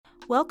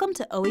Welcome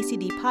to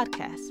OECD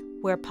Podcast,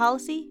 where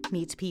policy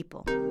meets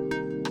people.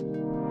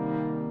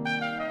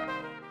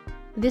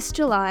 This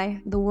July,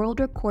 the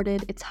world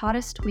recorded its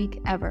hottest week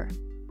ever,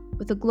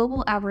 with a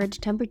global average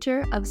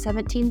temperature of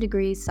 17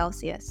 degrees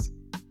Celsius.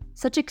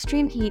 Such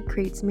extreme heat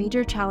creates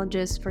major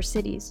challenges for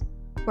cities,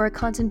 where a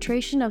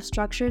concentration of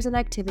structures and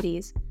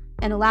activities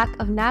and a lack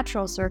of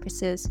natural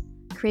surfaces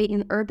create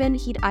an urban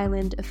heat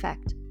island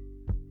effect.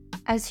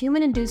 As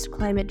human-induced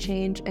climate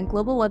change and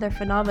global weather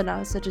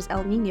phenomena such as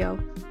El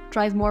Niño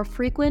drive more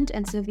frequent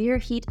and severe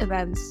heat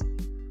events,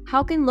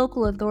 how can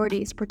local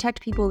authorities protect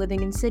people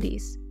living in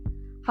cities?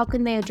 How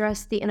can they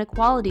address the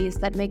inequalities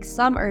that make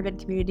some urban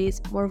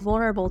communities more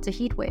vulnerable to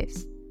heat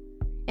waves?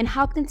 And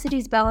how can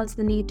cities balance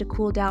the need to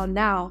cool down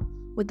now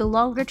with the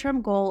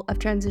longer-term goal of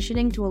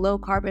transitioning to a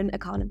low-carbon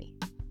economy?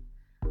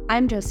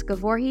 I'm Jessica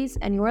Voorhees,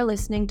 and you're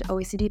listening to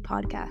OECD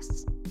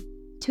Podcasts.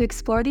 To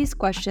explore these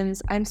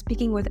questions, I'm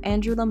speaking with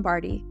Andrew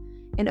Lombardi,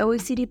 an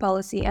OECD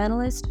policy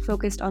analyst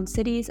focused on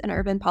cities and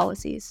urban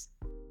policies.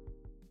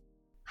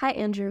 Hi,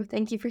 Andrew.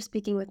 Thank you for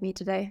speaking with me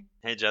today.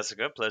 Hey,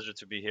 Jessica. Pleasure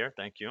to be here.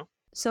 Thank you.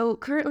 So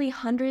currently,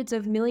 hundreds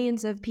of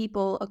millions of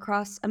people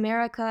across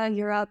America,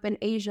 Europe, and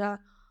Asia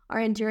are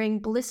enduring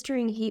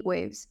blistering heat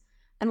waves,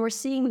 and we're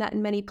seeing that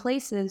in many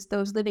places,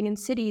 those living in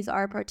cities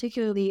are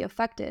particularly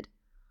affected.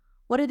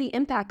 What are the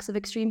impacts of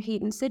extreme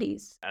heat in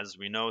cities? As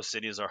we know,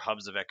 cities are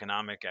hubs of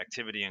economic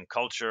activity and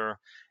culture.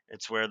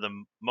 It's where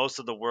most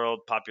of the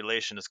world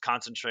population is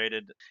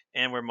concentrated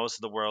and where most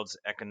of the world's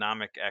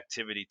economic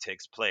activity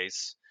takes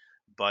place.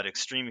 But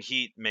extreme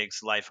heat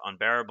makes life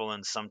unbearable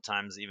and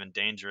sometimes even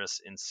dangerous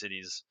in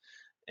cities.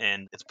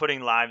 And it's putting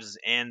lives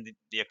and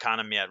the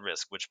economy at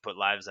risk, which put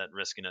lives at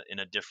risk in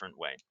a different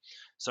way.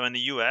 So in the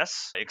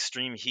US,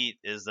 extreme heat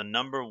is the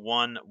number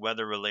one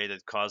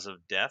weather-related cause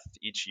of death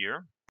each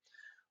year.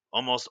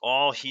 Almost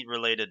all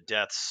heat-related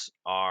deaths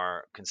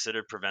are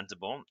considered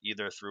preventable,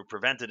 either through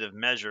preventative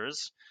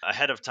measures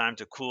ahead of time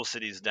to cool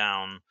cities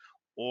down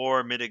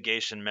or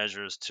mitigation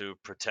measures to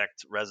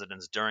protect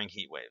residents during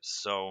heat waves.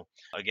 So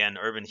again,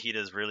 urban heat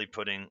is really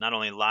putting not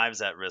only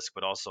lives at risk,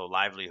 but also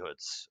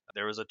livelihoods.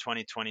 There was a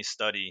 2020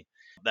 study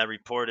that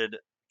reported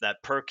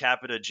that per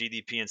capita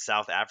GDP in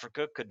South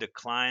Africa could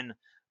decline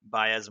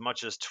by as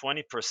much as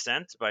 20%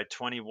 by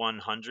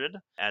 2100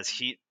 as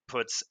heat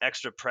puts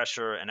extra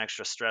pressure and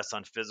extra stress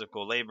on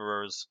physical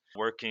laborers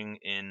working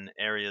in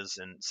areas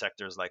and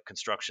sectors like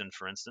construction,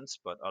 for instance,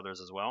 but others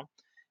as well.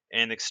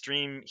 And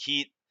extreme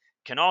heat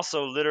can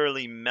also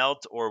literally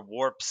melt or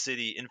warp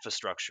city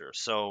infrastructure.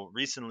 So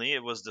recently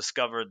it was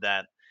discovered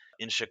that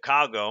in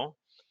Chicago,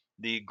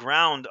 the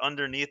ground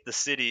underneath the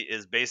city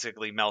is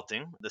basically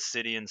melting. The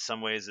city, in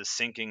some ways, is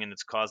sinking and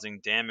it's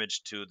causing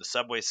damage to the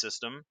subway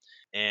system.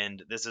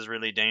 And this is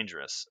really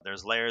dangerous.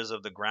 There's layers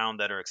of the ground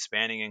that are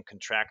expanding and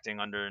contracting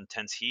under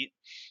intense heat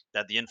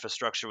that the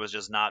infrastructure was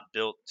just not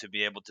built to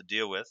be able to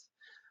deal with,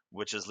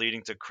 which is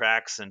leading to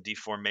cracks and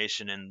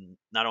deformation in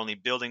not only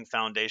building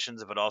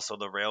foundations, but also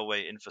the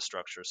railway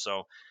infrastructure.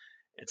 So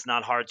it's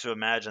not hard to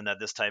imagine that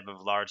this type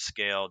of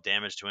large-scale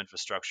damage to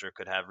infrastructure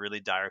could have really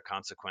dire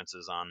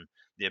consequences on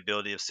the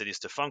ability of cities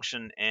to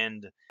function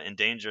and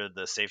endanger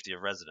the safety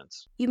of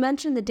residents. You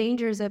mentioned the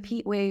dangers of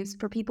heat waves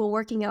for people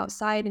working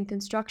outside in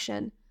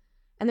construction,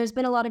 and there's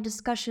been a lot of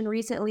discussion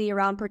recently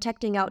around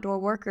protecting outdoor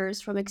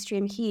workers from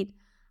extreme heat,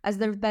 as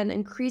there have been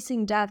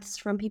increasing deaths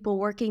from people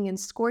working in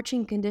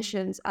scorching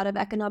conditions out of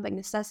economic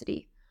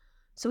necessity.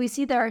 So we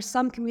see there are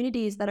some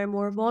communities that are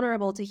more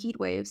vulnerable to heat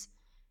waves,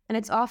 and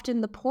it's often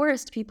the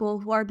poorest people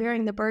who are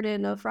bearing the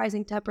burden of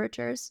rising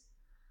temperatures.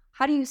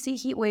 How do you see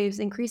heat waves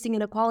increasing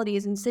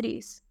inequalities in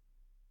cities?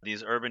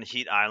 These urban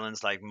heat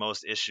islands, like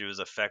most issues,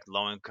 affect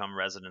low-income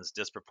residents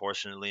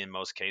disproportionately in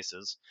most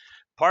cases.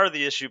 Part of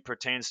the issue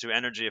pertains to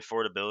energy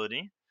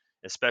affordability,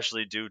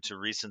 especially due to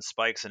recent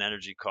spikes in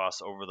energy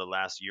costs over the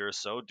last year or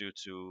so due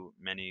to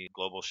many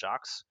global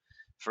shocks.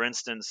 For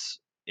instance,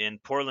 in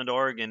Portland,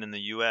 Oregon, in the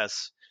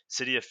US,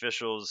 city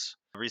officials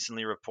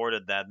recently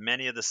reported that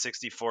many of the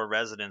 64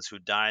 residents who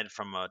died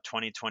from a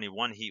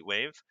 2021 heat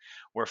wave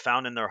were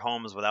found in their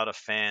homes without a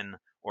fan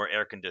or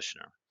air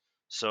conditioner.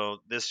 So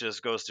this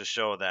just goes to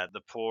show that the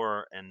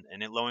poor and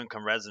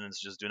low-income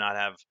residents just do not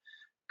have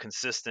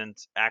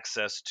consistent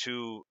access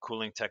to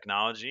cooling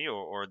technology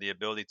or the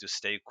ability to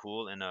stay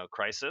cool in a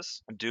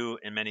crisis, due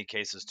in many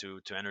cases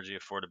to energy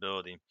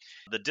affordability.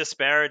 The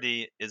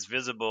disparity is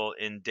visible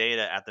in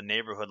data at the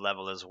neighborhood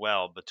level as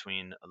well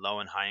between low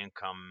and high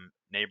income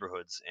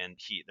neighborhoods and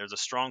heat. There's a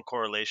strong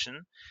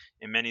correlation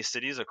in many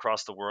cities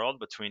across the world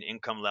between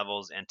income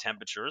levels and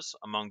temperatures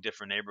among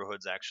different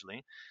neighborhoods,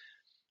 actually.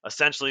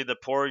 Essentially, the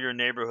poorer your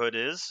neighborhood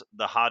is,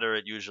 the hotter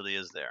it usually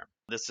is there.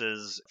 This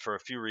is for a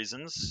few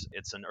reasons.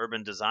 It's an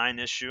urban design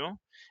issue.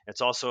 It's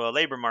also a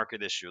labor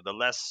market issue. The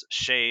less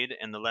shade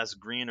and the less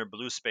green or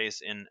blue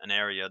space in an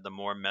area, the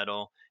more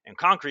metal and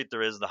concrete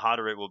there is, the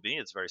hotter it will be.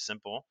 It's very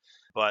simple.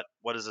 But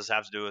what does this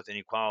have to do with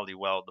inequality?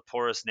 Well, the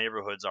poorest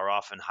neighborhoods are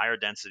often higher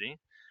density.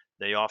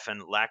 They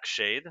often lack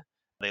shade.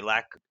 They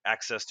lack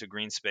access to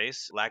green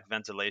space, lack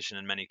ventilation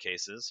in many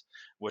cases,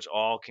 which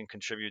all can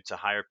contribute to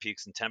higher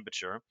peaks in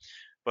temperature.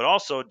 But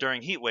also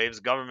during heat waves,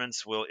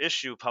 governments will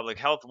issue public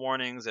health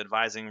warnings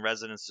advising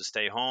residents to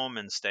stay home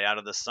and stay out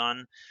of the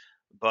sun.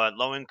 But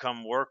low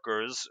income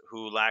workers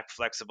who lack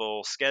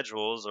flexible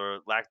schedules or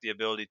lack the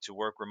ability to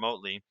work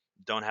remotely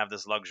don't have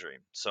this luxury.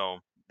 So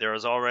there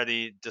is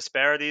already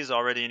disparities,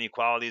 already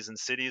inequalities in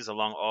cities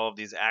along all of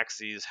these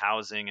axes: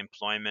 housing,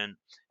 employment,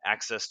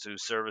 access to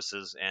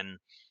services, and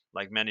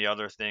like many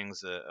other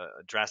things, a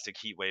drastic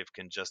heat wave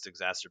can just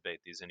exacerbate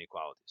these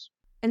inequalities.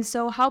 And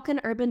so, how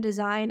can urban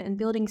design and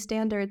building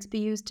standards be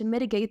used to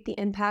mitigate the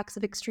impacts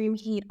of extreme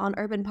heat on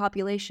urban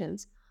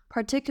populations,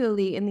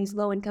 particularly in these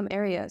low income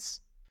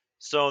areas?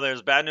 So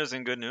there's bad news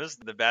and good news.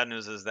 The bad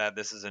news is that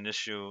this is an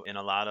issue in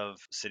a lot of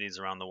cities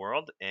around the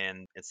world,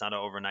 and it's not an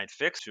overnight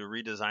fix to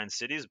redesign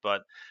cities.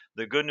 But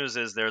the good news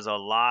is there's a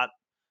lot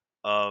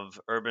of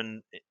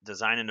urban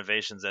design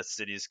innovations that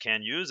cities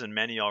can use, and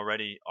many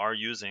already are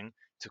using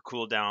to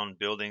cool down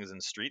buildings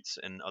and streets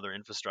and other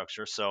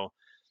infrastructure. So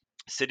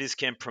cities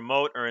can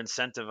promote or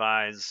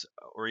incentivize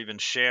or even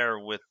share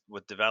with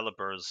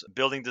developers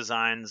building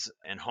designs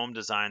and home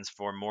designs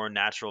for more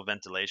natural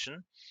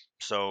ventilation,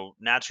 so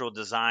natural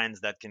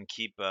designs that can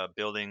keep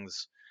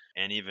buildings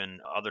and even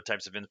other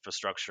types of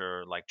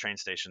infrastructure like train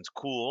stations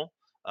cool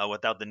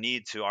without the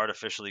need to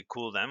artificially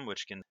cool them,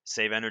 which can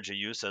save energy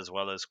use as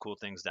well as cool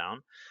things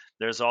down.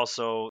 There's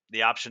also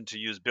the option to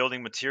use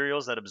building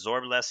materials that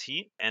absorb less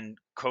heat and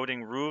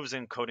coating roofs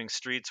and coating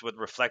streets with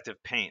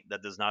reflective paint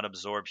that does not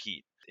absorb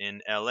heat.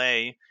 In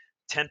LA,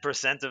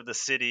 10% of the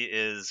city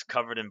is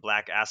covered in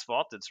black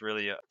asphalt. It's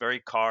really a very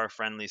car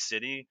friendly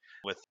city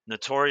with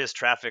notorious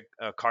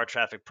car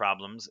traffic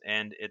problems,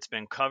 and it's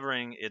been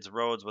covering its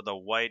roads with a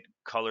white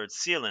colored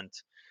sealant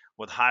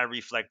with high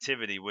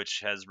reflectivity,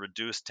 which has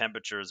reduced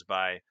temperatures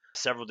by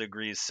several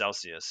degrees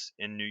Celsius.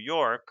 In New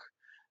York,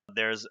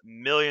 there's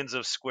millions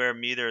of square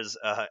meters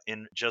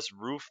in just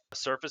roof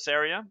surface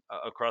area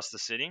across the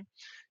city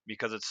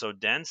because it's so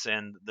dense,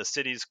 and the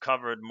city's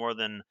covered more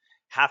than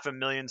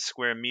 500,000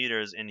 square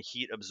meters in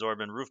heat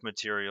absorbent roof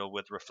material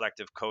with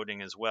reflective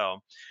coating as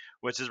well,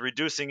 which is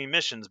reducing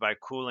emissions by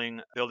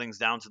cooling buildings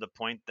down to the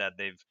point that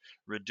they've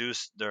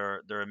reduced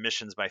their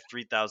emissions by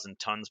 3,000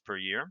 tons per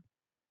year.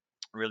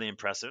 Really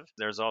impressive.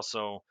 There's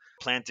also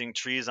planting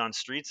trees on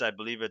streets. I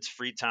believe it's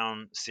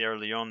Freetown, Sierra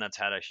Leone, that's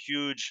had a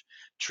huge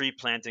tree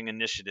planting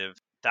initiative.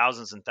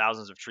 Thousands and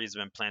thousands of trees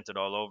have been planted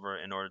all over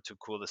in order to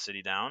cool the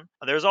city down.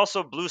 There's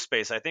also blue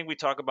space. I think we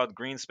talk about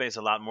green space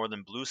a lot more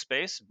than blue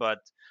space, but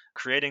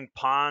creating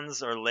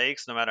ponds or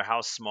lakes, no matter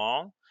how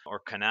small, or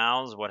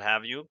canals, what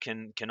have you,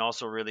 can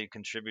also really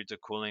contribute to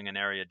cooling an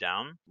area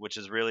down, which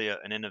is really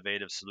an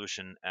innovative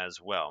solution as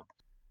well.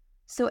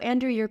 So,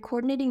 Andrew, you're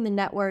coordinating the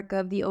network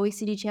of the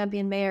OECD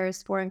Champion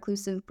Mayors for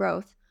Inclusive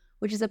Growth,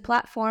 which is a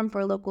platform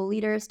for local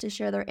leaders to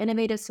share their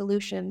innovative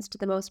solutions to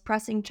the most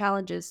pressing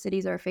challenges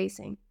cities are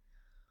facing.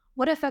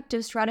 What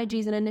effective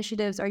strategies and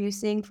initiatives are you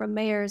seeing from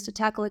mayors to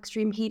tackle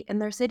extreme heat in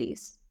their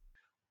cities?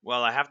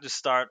 Well, I have to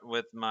start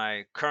with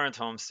my current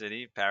home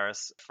city,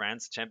 Paris,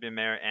 France. Champion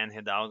Mayor Anne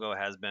Hidalgo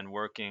has been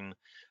working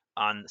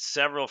on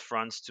several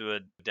fronts to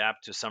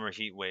adapt to summer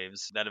heat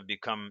waves that have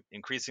become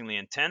increasingly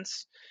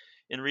intense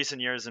in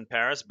recent years in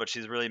Paris, but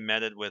she's really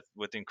met it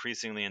with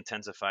increasingly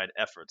intensified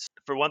efforts.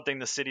 For one thing,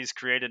 the city's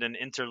created an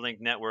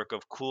interlinked network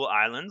of cool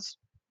islands,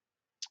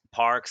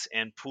 parks,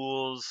 and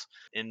pools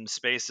in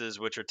spaces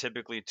which are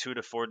typically 2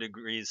 to 4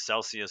 degrees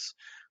Celsius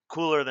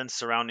cooler than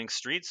surrounding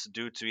streets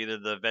due to either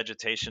the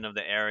vegetation of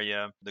the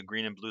area, the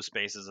green and blue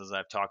spaces, as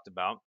I've talked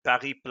about.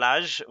 Paris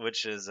Plage,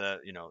 which is the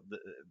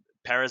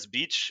Paris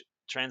Beach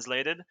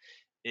translated,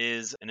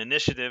 is an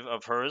initiative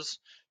of hers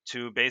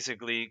to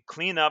basically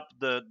clean up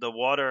the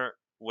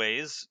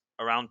waterways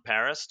around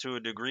Paris to a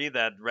degree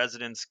that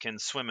residents can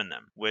swim in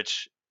them,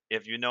 which,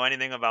 if you know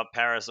anything about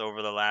Paris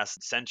over the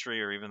last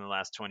century or even the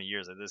last 20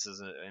 years, this is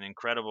an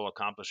incredible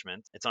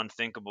accomplishment. It's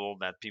unthinkable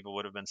that people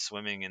would have been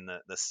swimming in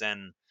the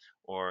Seine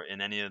or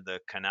in any of the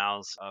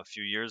canals a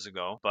few years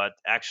ago. But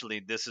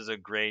actually, this is a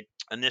great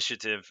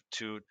initiative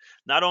to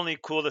not only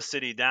cool the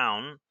city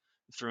down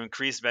through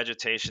increased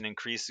vegetation,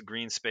 increased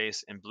green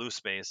space, and blue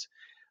space,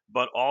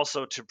 but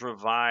also to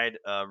provide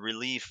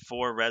relief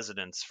for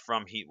residents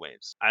from heat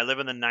waves. I live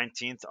in the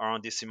 19th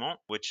arrondissement,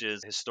 which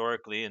is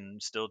historically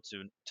and still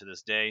to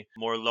this day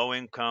more low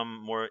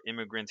income, more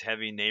immigrant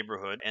heavy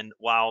neighborhood. And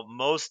while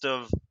most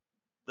of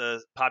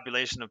the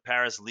population of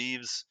Paris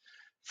leaves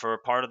for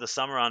part of the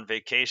summer on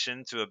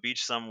vacation to a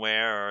beach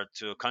somewhere or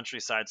to a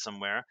countryside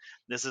somewhere,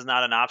 this is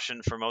not an option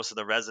for most of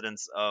the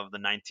residents of the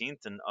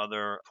 19th and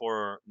other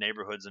poorer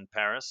neighborhoods in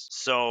Paris.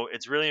 So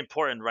it's really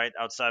important. Right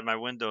outside my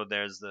window,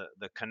 there's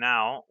the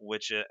canal,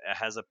 which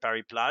has a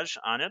Paris Plage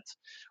on it,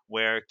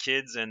 where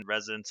kids and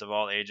residents of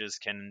all ages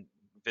can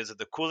visit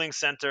the cooling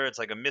center. It's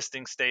like a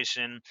misting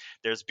station.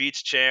 There's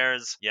beach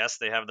chairs. Yes,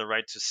 they have the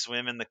right to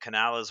swim in the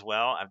canal as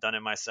well. I've done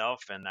it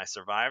myself and I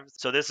survived.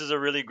 So this is a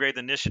really great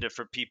initiative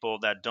for people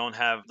that don't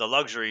have the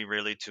luxury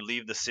really to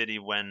leave the city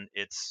when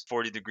it's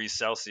 40 degrees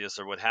Celsius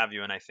or what have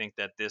you. And I think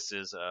that this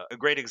is a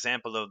great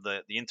example of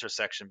the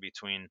intersection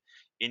between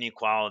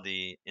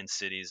inequality in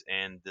cities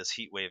and this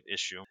heat wave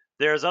issue.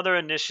 There's other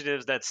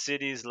initiatives that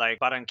cities like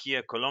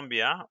Barranquilla,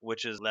 Colombia,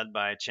 which is led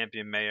by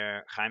champion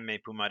mayor Jaime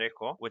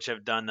Pumarejo, which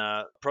have done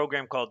a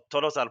program called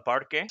Todos al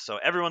Parque, so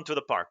everyone to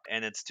the park.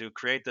 And it's to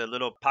create the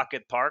little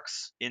pocket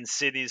parks in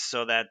cities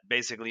so that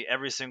basically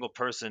every single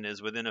person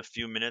is within a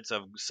few minutes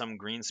of some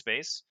green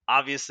space.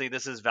 Obviously,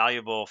 this is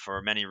valuable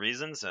for many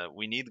reasons.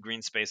 We need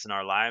green space in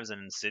our lives,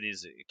 and in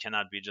cities, it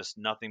cannot be just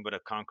nothing but a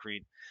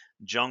concrete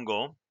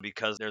jungle,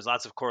 because there's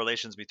lots of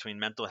correlations between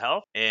mental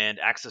health and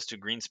access to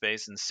green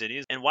space in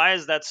cities. And why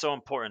is that so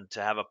important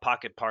to have a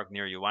pocket park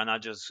near you? Why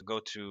not just go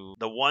to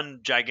the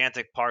one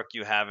gigantic park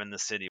you have in the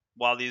city?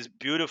 While these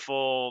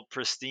beautiful,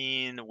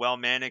 pristine, well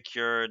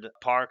manicured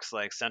parks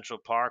like Central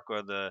Park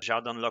or the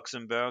Jardin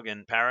Luxembourg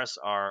in Paris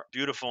are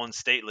beautiful and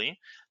stately,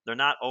 they're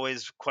not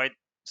always quite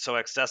so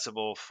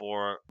accessible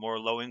for more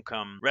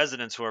low-income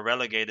residents who are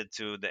relegated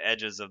to the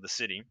edges of the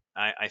city.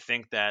 I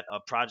think that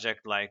a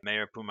project like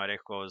Mayor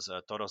Pumarejo's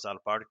Todos al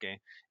Parque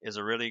is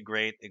a really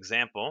great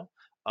example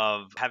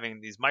of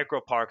having these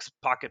micro parks,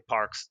 pocket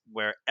parks,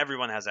 where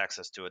everyone has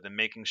access to it, and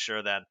making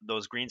sure that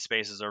those green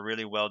spaces are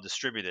really well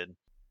distributed.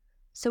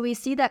 So we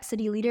see that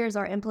city leaders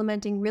are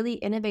implementing really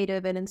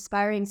innovative and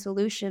inspiring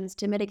solutions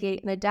to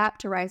mitigate and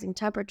adapt to rising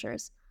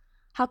temperatures.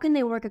 How can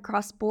they work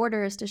across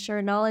borders to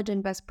share knowledge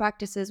and best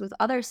practices with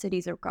other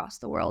cities across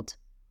the world?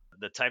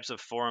 The types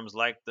of forums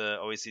like the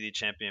OECD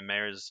Champion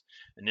Mayors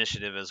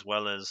Initiative, as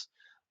well as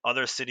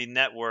other city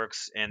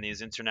networks and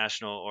these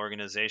international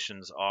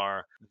organizations,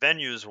 are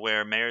venues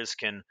where mayors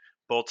can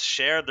both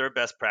share their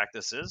best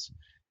practices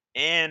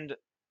and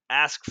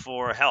ask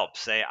for help.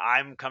 Say,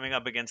 I'm coming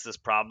up against this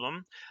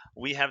problem.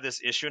 We have this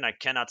issue and I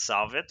cannot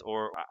solve it,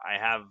 or I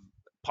have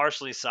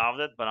partially solved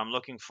it, but I'm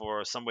looking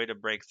for some way to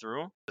break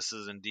through. This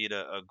is indeed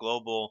a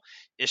global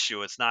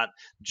issue. It's not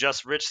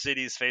just rich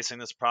cities facing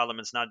this problem.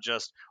 It's not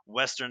just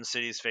Western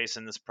cities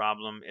facing this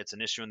problem. It's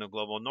an issue in the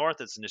global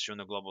north. It's an issue in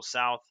the global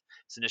south.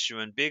 It's an issue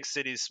in big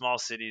cities, small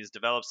cities,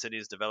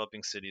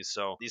 developing cities.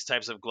 So these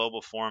types of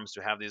global forums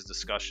to have these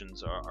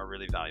discussions are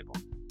really valuable.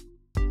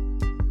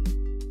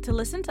 To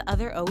listen to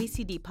other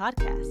OECD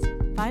podcasts,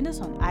 find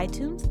us on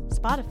iTunes,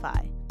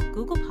 Spotify,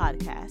 Google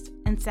Podcasts,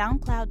 and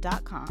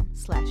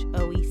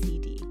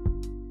SoundCloud.com/OECD.